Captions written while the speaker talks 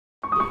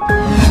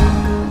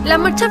La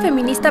marcha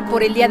feminista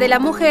por el Día de la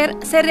Mujer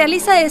se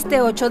realiza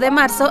este 8 de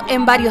marzo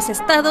en varios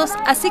estados,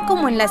 así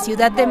como en la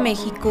Ciudad de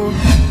México.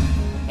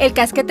 El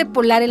casquete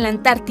polar en la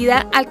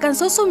Antártida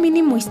alcanzó su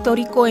mínimo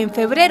histórico en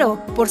febrero,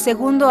 por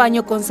segundo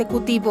año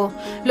consecutivo.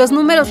 Los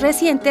números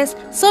recientes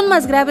son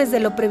más graves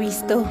de lo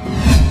previsto.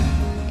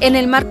 En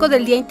el marco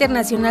del Día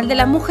Internacional de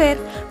la Mujer,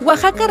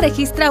 Oaxaca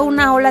registra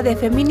una ola de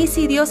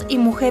feminicidios y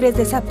mujeres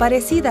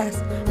desaparecidas,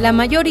 la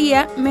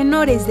mayoría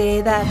menores de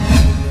edad.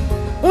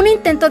 Un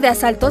intento de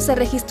asalto se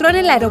registró en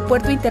el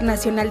Aeropuerto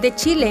Internacional de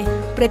Chile.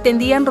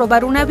 Pretendían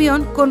robar un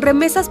avión con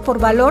remesas por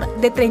valor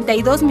de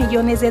 $32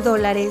 millones.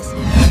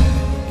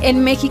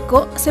 En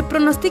México se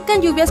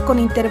pronostican lluvias con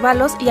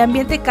intervalos y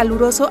ambiente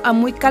caluroso a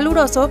muy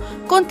caluroso,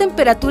 con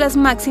temperaturas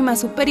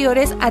máximas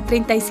superiores a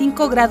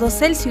 35 grados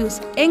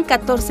Celsius en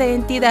 14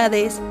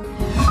 entidades.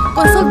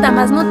 Consulta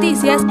más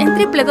noticias en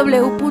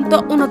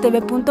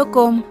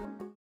www.unotv.com.